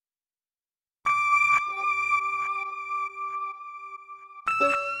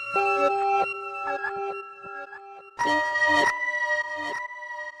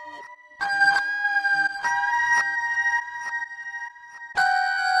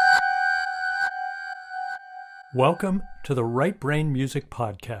Welcome to the Right Brain Music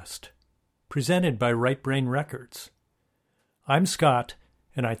Podcast, presented by Right Brain Records. I'm Scott,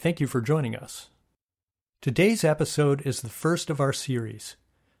 and I thank you for joining us. Today's episode is the first of our series.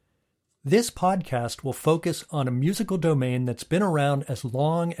 This podcast will focus on a musical domain that's been around as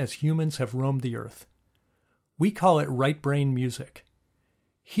long as humans have roamed the earth. We call it right brain music.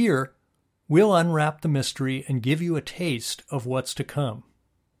 Here, we'll unwrap the mystery and give you a taste of what's to come.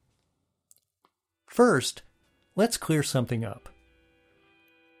 First, let's clear something up.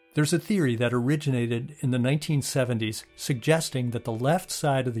 There's a theory that originated in the 1970s suggesting that the left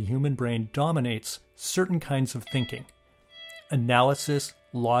side of the human brain dominates certain kinds of thinking: analysis,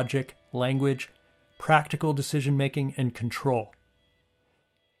 logic, language, practical decision-making, and control.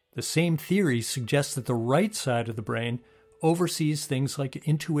 The same theory suggests that the right side of the brain oversees things like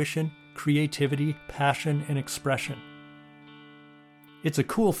intuition, creativity, passion, and expression. It's a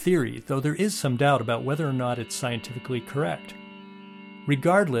cool theory, though there is some doubt about whether or not it's scientifically correct.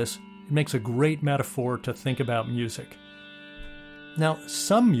 Regardless, it makes a great metaphor to think about music. Now,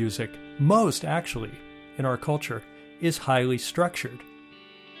 some music, most actually, in our culture, is highly structured.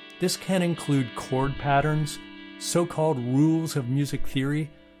 This can include chord patterns, so-called rules of music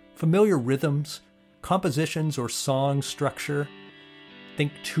theory, familiar rhythms, compositions or song structure,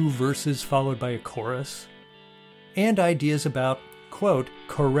 think 2 verses followed by a chorus, and ideas about, quote,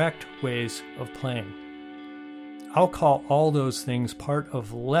 correct ways of playing. I'll call all those things part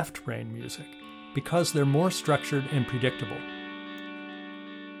of left brain music because they're more structured and predictable.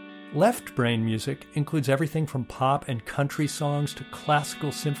 Left brain music includes everything from pop and country songs to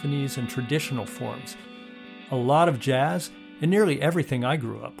classical symphonies and traditional forms, a lot of jazz, and nearly everything I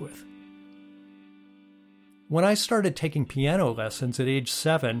grew up with. When I started taking piano lessons at age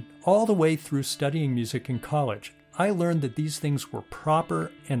 7, all the way through studying music in college, I learned that these things were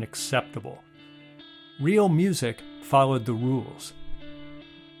proper and acceptable. Real music followed the rules.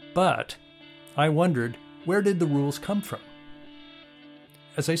 But I wondered, where did the rules come from?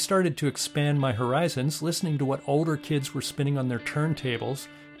 As I started to expand my horizons, listening to what older kids were spinning on their turntables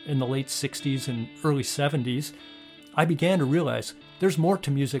in the late 60s and early 70s, I began to realize there's more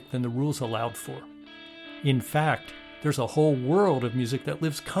to music than the rules allowed for. In fact, there's a whole world of music that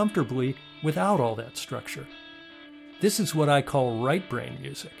lives comfortably without all that structure. This is what I call right brain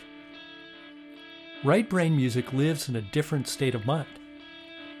music. Right brain music lives in a different state of mind.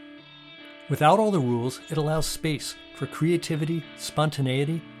 Without all the rules, it allows space for creativity,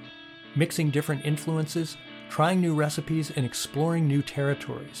 spontaneity, mixing different influences, trying new recipes, and exploring new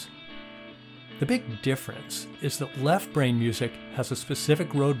territories. The big difference is that left brain music has a specific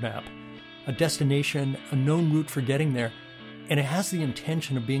roadmap, a destination, a known route for getting there, and it has the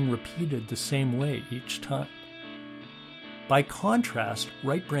intention of being repeated the same way each time. By contrast,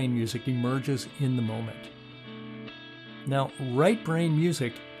 right brain music emerges in the moment. Now, right brain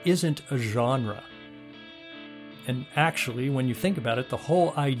music isn't a genre. And actually, when you think about it, the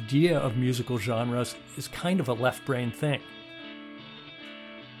whole idea of musical genres is kind of a left brain thing.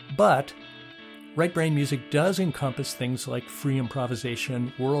 But right brain music does encompass things like free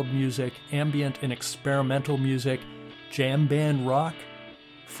improvisation, world music, ambient and experimental music, jam band rock,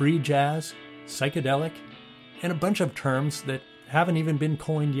 free jazz, psychedelic, and a bunch of terms that haven't even been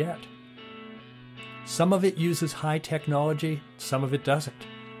coined yet. Some of it uses high technology, some of it doesn't.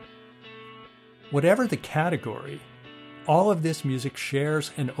 Whatever the category, all of this music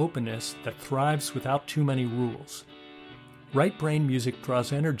shares an openness that thrives without too many rules. Right brain music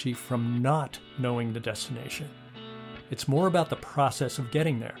draws energy from not knowing the destination. It's more about the process of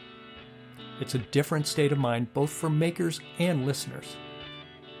getting there. It's a different state of mind both for makers and listeners.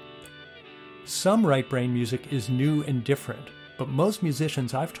 Some right brain music is new and different, but most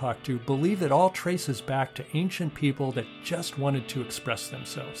musicians I've talked to believe it all traces back to ancient people that just wanted to express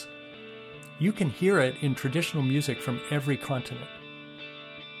themselves. You can hear it in traditional music from every continent.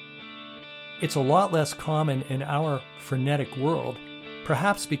 It's a lot less common in our frenetic world,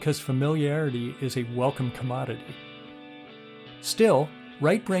 perhaps because familiarity is a welcome commodity. Still,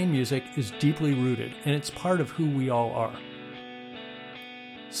 right brain music is deeply rooted, and it's part of who we all are.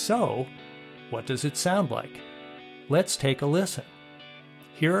 So, what does it sound like? Let's take a listen.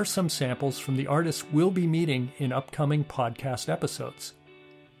 Here are some samples from the artists we'll be meeting in upcoming podcast episodes.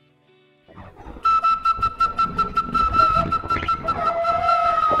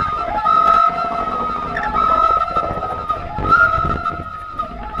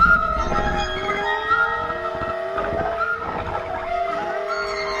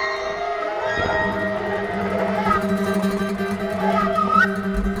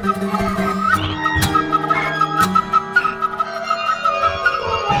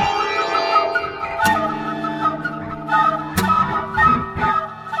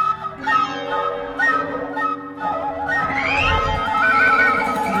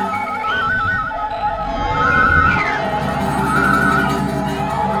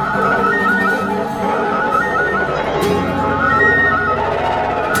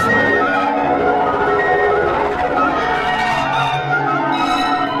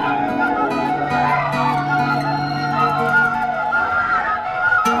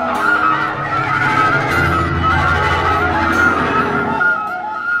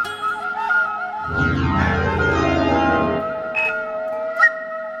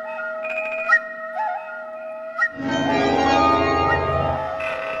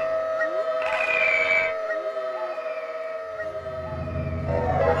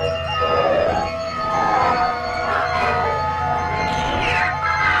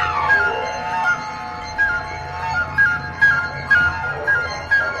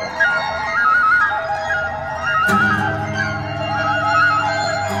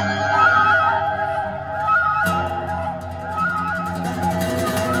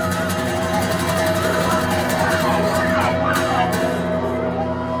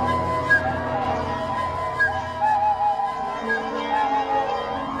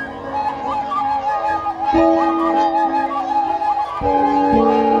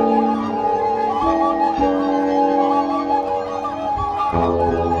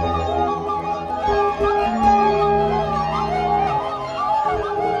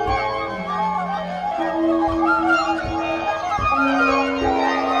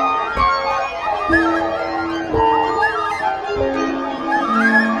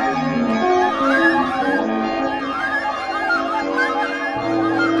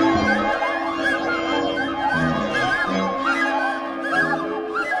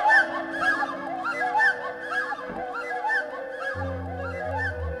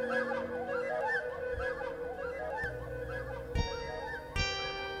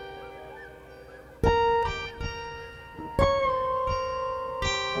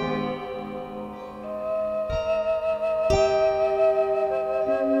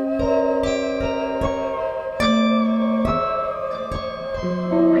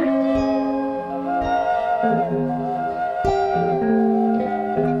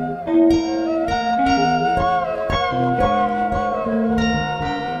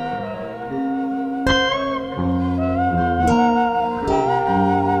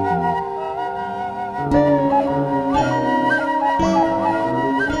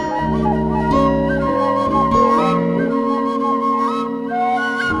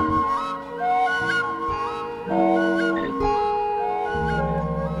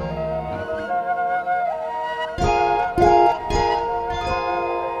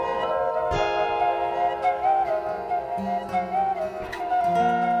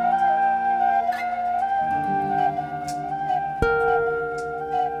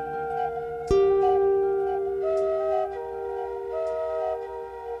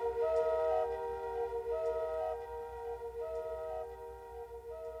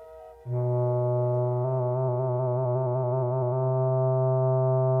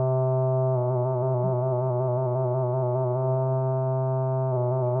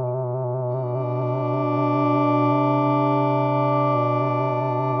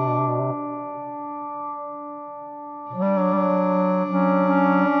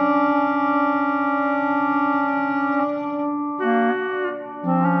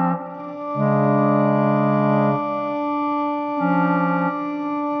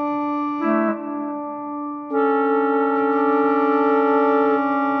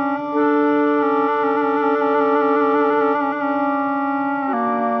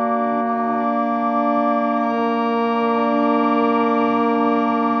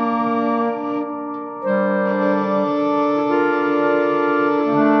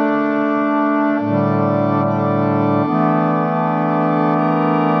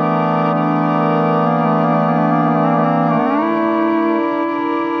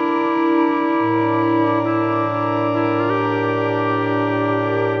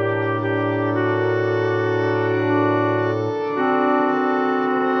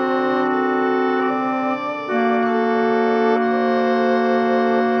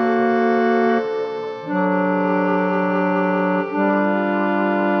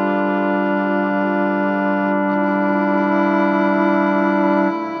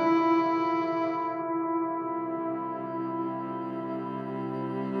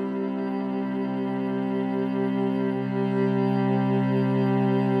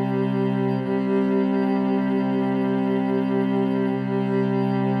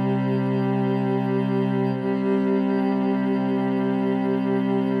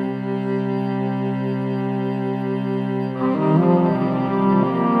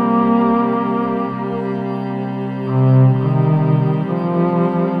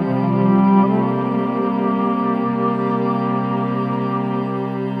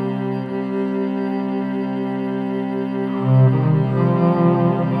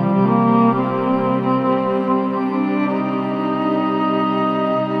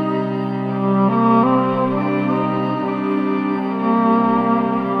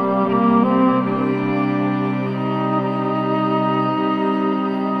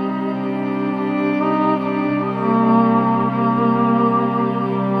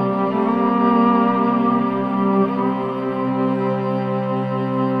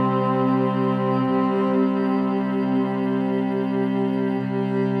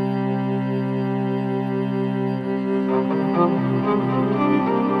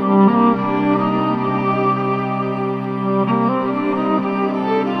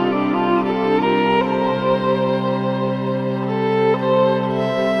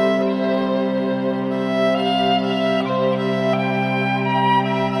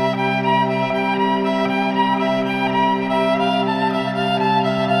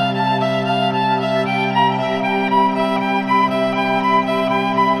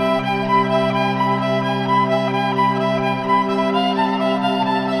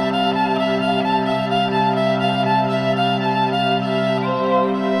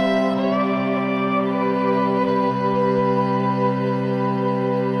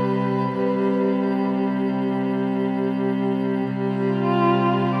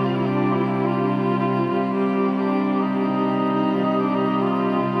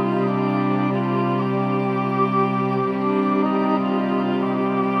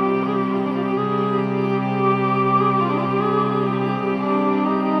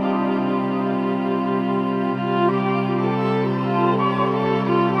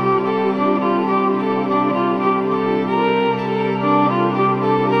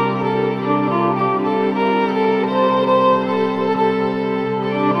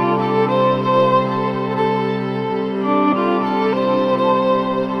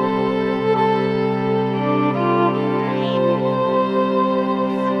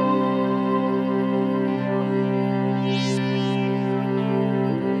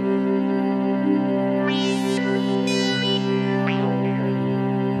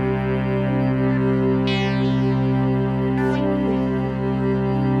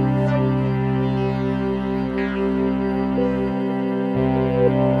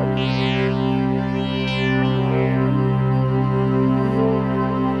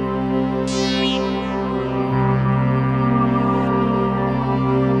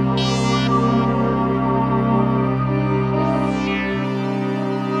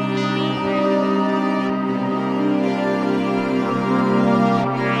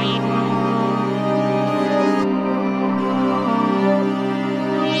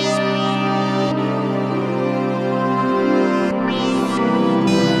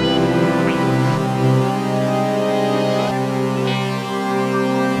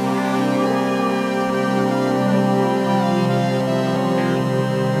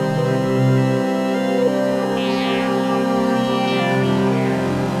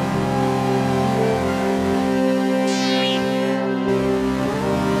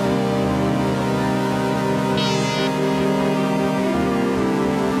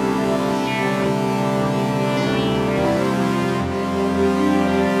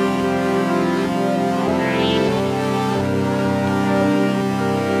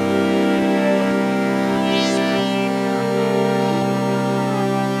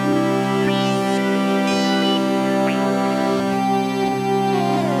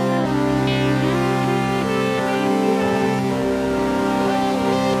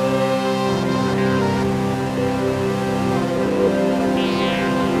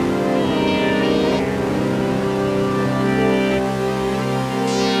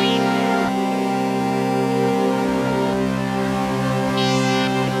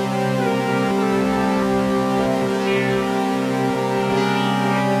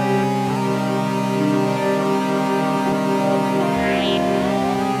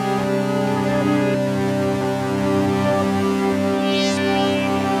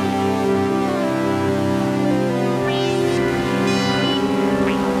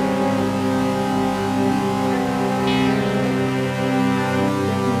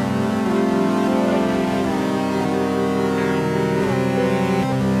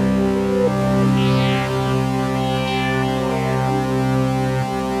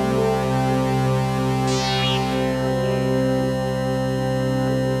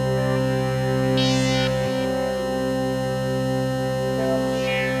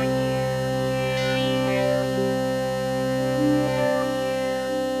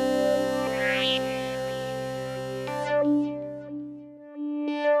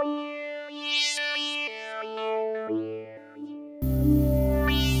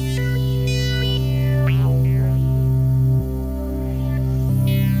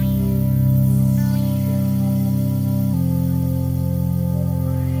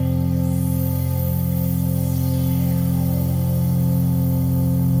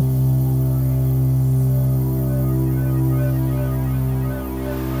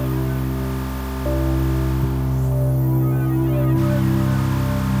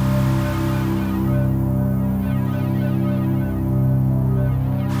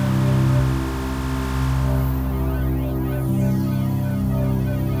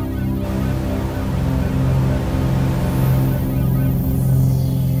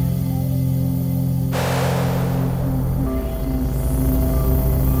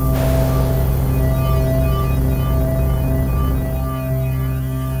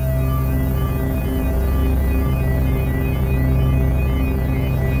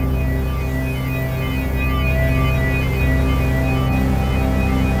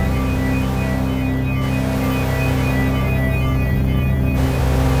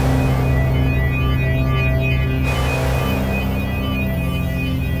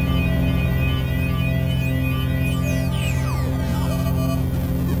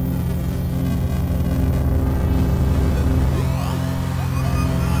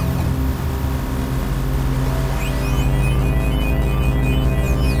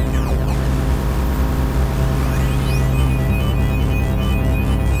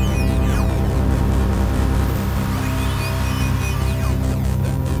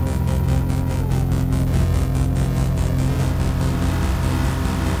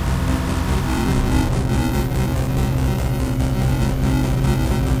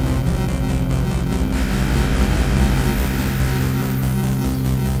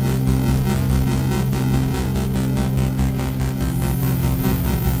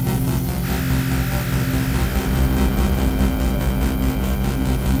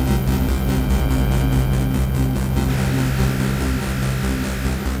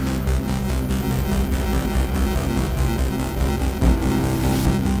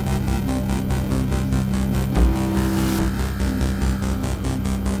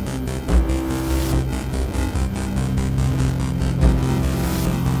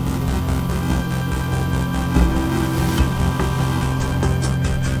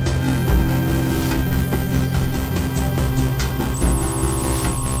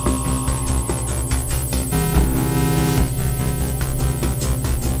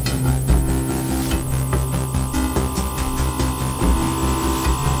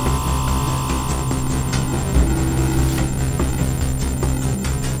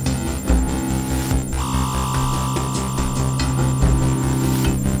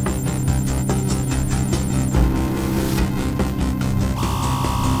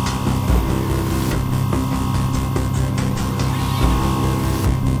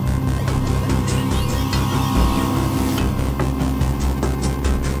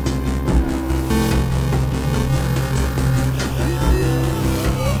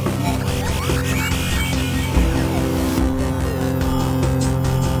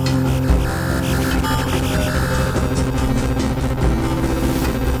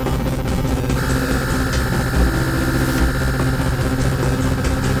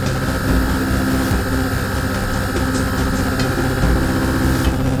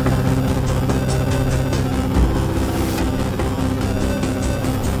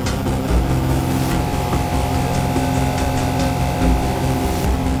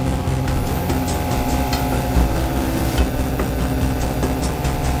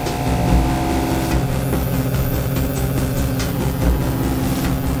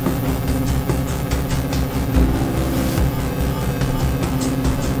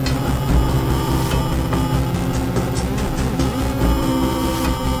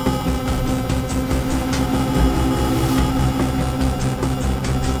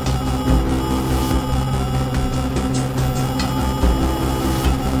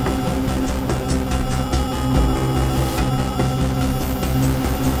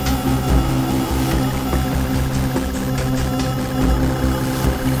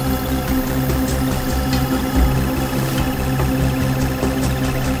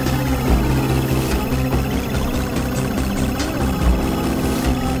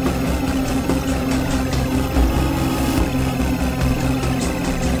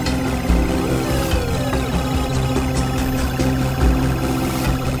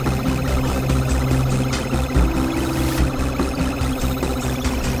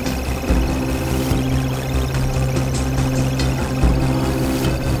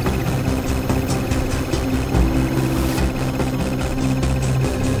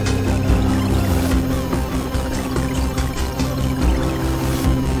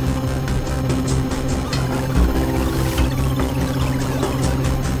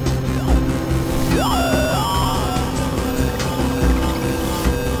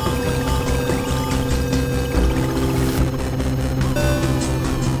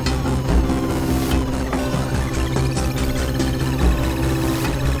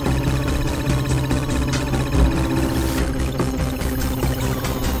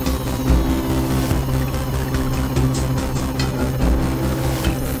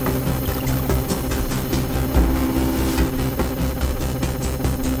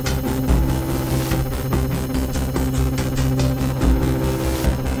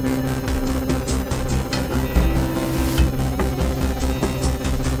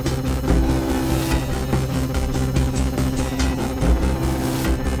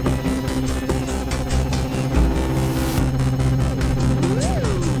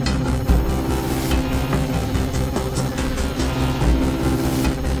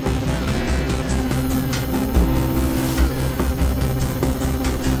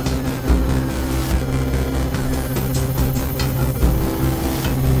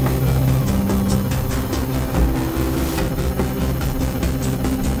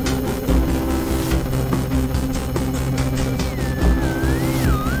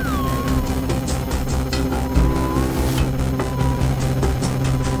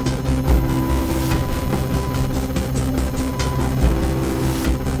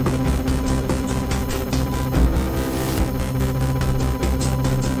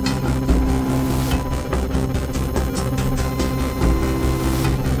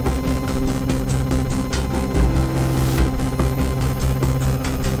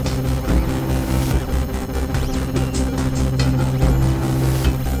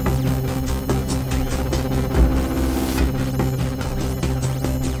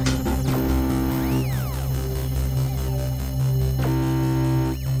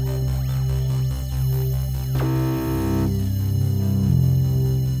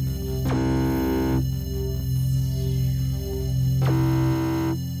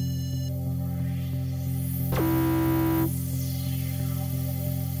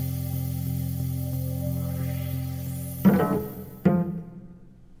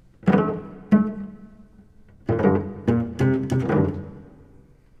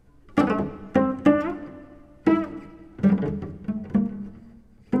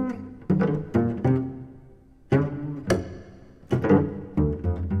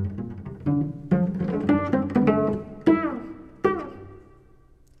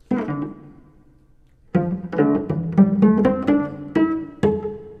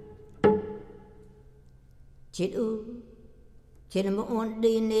 chết chết mà ổn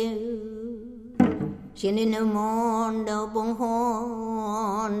đi nè xin nên mòn đâu bông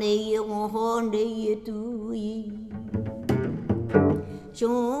hòn đi hòn đi tui cho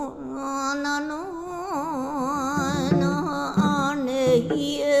nó nè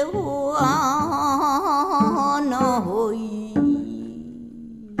yêu nó hồi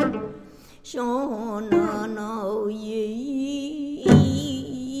cho nó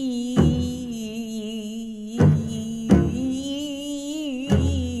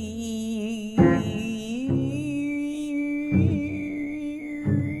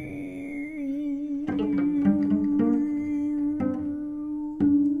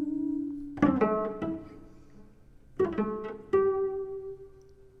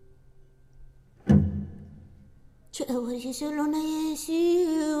solo na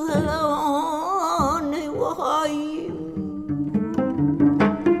siu nei wahai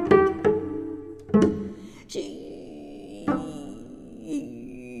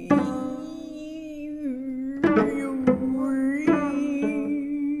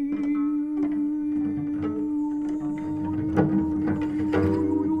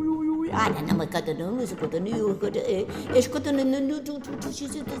ada nama kata dulu seperti ni kata kata ni tu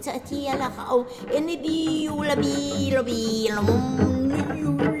sati ala kau ini biu labi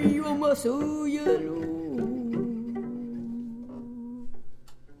masuk ya lu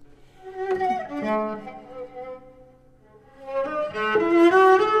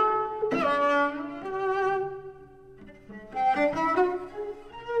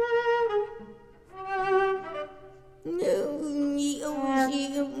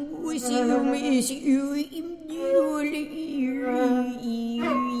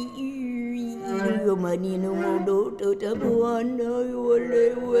mani no modo to tabuan wale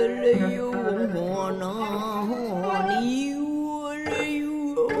yo hona honi wale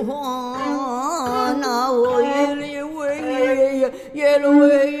yo hona wale we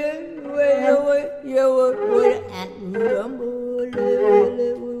at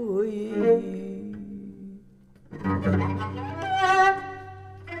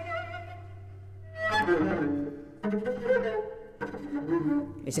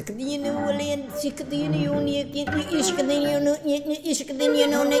Sekadini walian sikadini uni iskadini no iskadini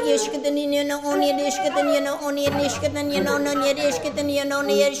no ne iskadini no oni iskadini no oni iskadini no no ne iskadini no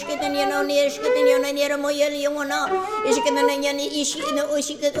ne iskadini no ne iskadini no ne mo yeli wona iskadini ni isi no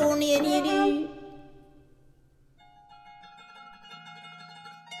iskadini ni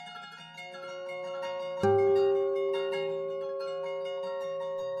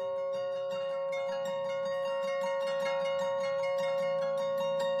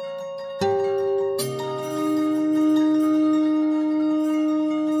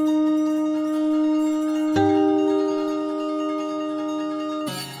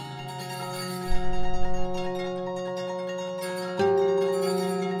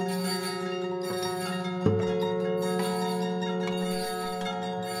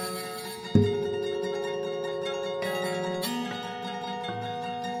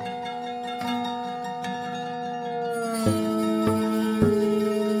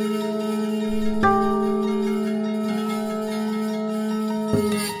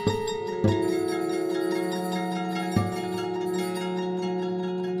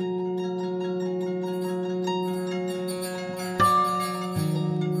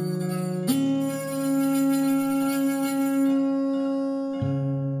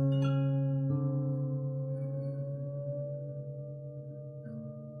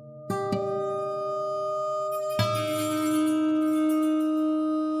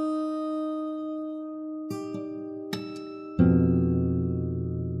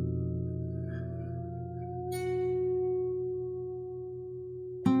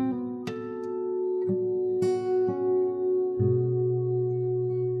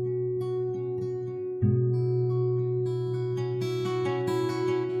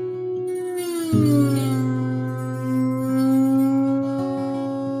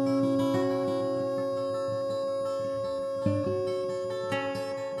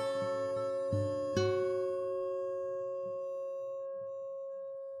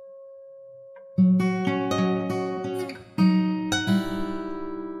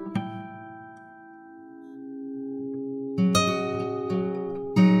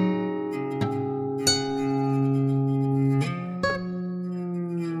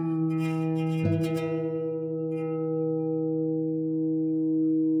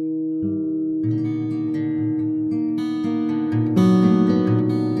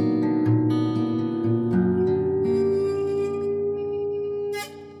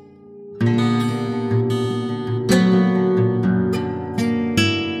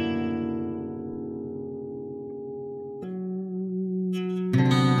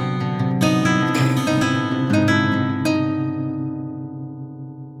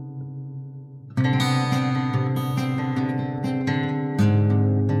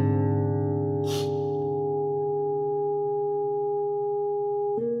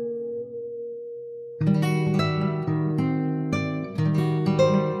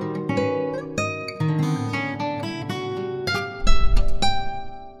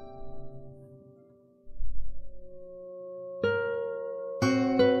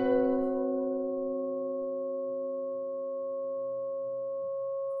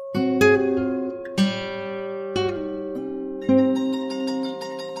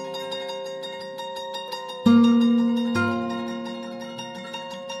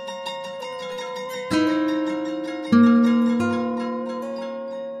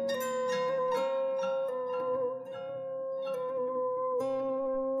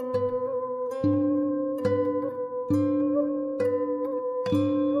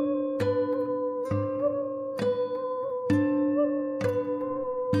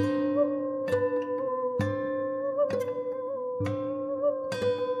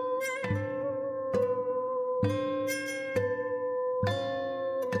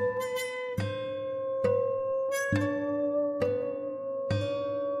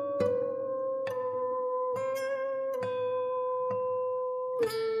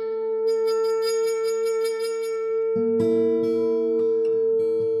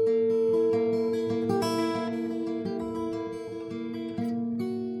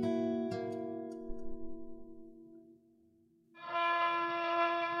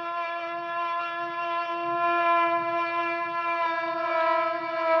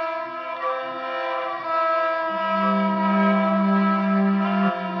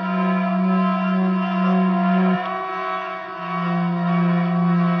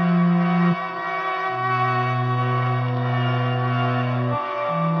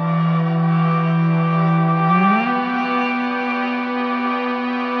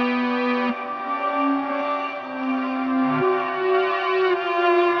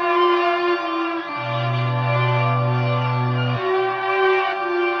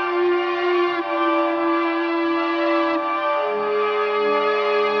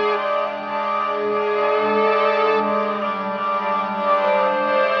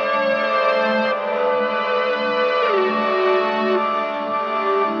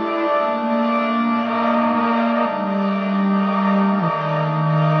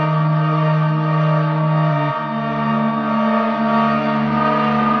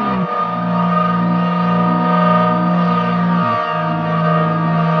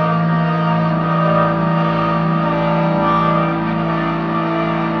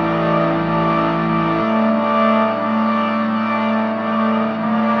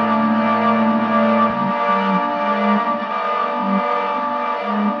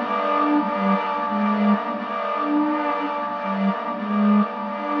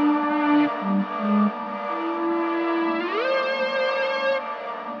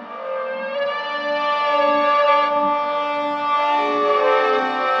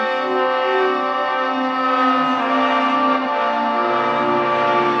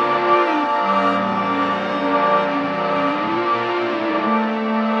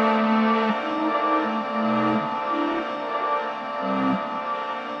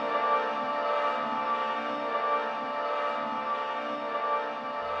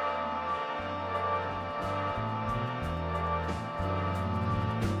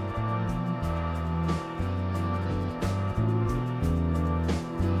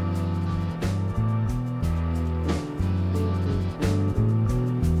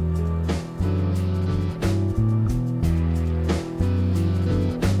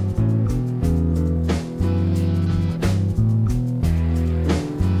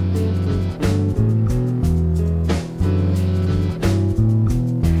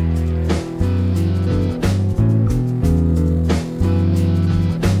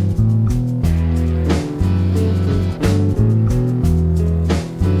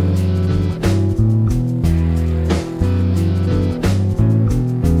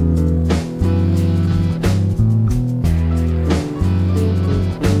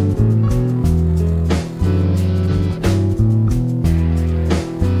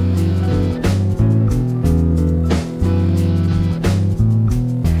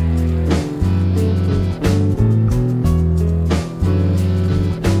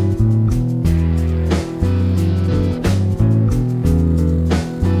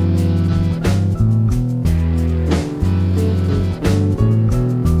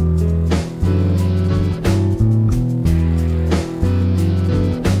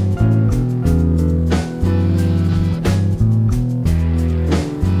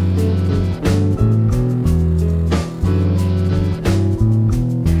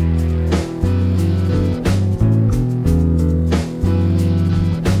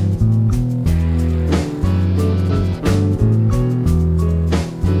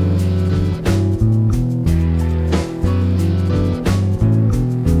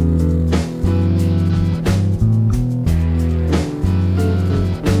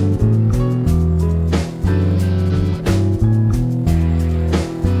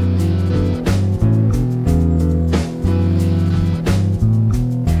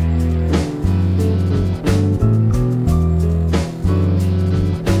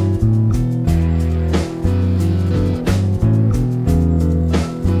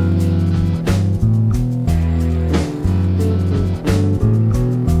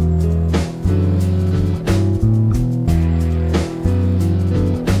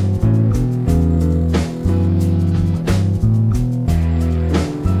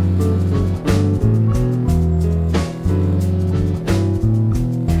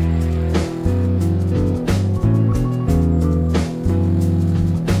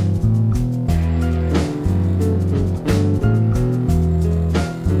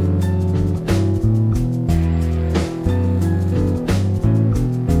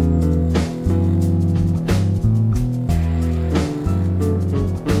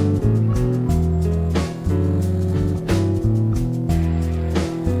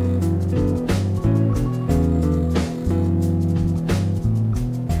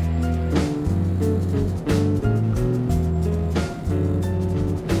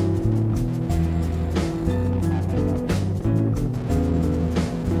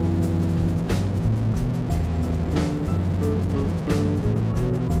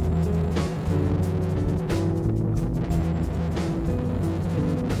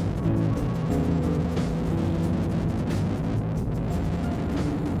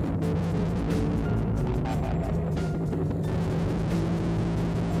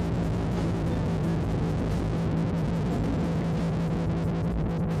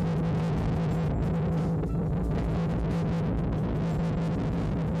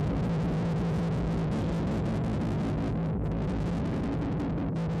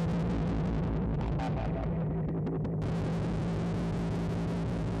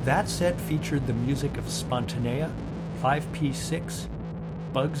That set featured the music of Spontanea, 5P6,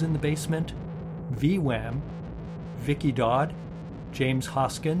 Bugs in the Basement, VWAM, Vicky Dodd, James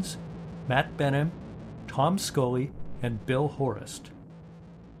Hoskins, Matt Benham, Tom Scully, and Bill Horist.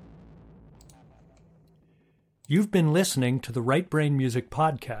 You've been listening to the Right Brain Music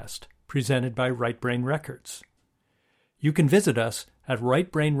Podcast, presented by Right Brain Records. You can visit us at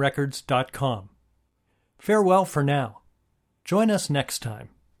rightbrainrecords.com. Farewell for now. Join us next time.